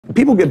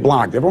people get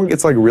blocked. Everyone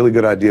gets like a really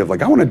good idea of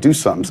like, I want to do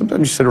something. Sometimes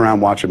you sit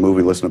around, watch a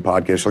movie, listen to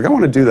podcasts, you're like, I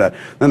want to do that.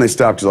 Then they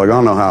stop, just like, I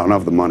don't know how, I don't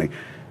have the money.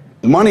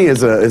 Money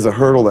is a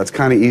hurdle that's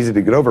kind of easy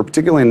to get over,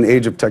 particularly in an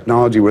age of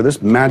technology where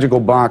this magical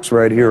box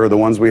right here, or the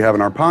ones we have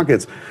in our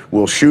pockets,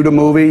 will shoot a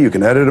movie, you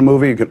can edit a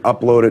movie, you can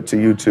upload it to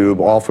YouTube,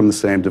 all from the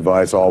same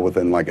device, all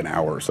within like an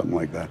hour or something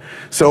like that.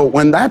 So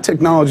when that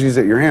technology is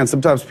at your hand,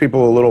 sometimes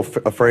people are a little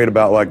afraid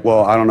about like,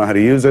 well, I don't know how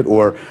to use it,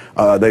 or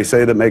they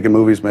say that making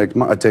movies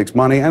takes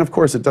money, and of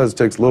course it does, it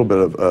takes a little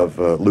bit of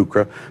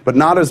lucre, but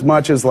not as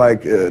much as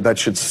like that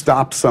should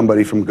stop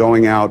somebody from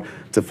going out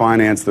to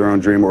finance their own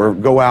dream or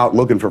go out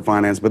looking for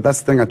finance. But that's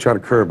the thing I try to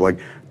curb. Like,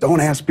 don't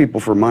ask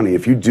people for money.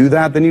 If you do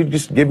that, then you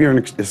just give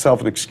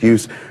yourself an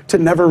excuse to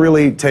never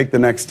really take the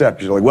next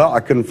step. You're like, well, I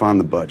couldn't find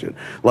the budget.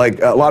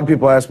 Like, a lot of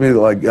people ask me,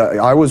 like,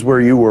 I was where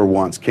you were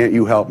once. Can't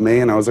you help me?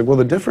 And I was like, well,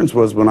 the difference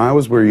was when I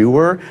was where you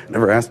were, I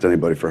never asked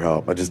anybody for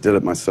help. I just did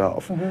it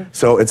myself.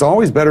 So it's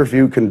always better if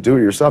you can do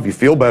it yourself. You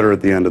feel better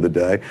at the end of the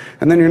day.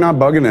 And then you're not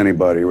bugging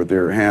anybody with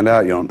your hand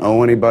out. You don't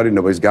owe anybody.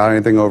 Nobody's got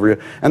anything over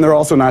you. And they're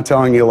also not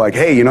telling you, like,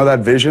 hey, you know that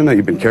vision that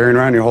you've been carrying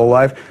around your whole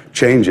life?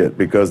 Change it,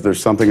 because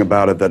there's something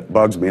about it that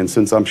bugs me, and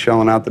since I'm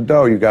shelling out the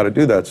dough, you got to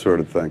do that sort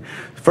of thing.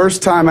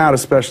 First time out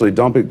especially,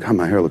 don't be, God,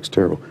 my hair looks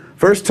terrible.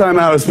 First time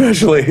out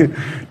especially,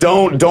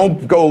 don't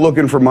go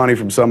looking for money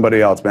from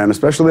somebody else, man,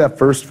 especially that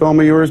first film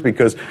of yours,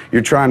 because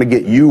you're trying to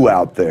get you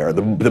out there.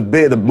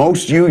 The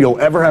most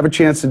you'll ever have a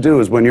chance to do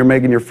is when you're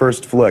making your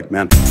first flick,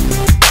 man.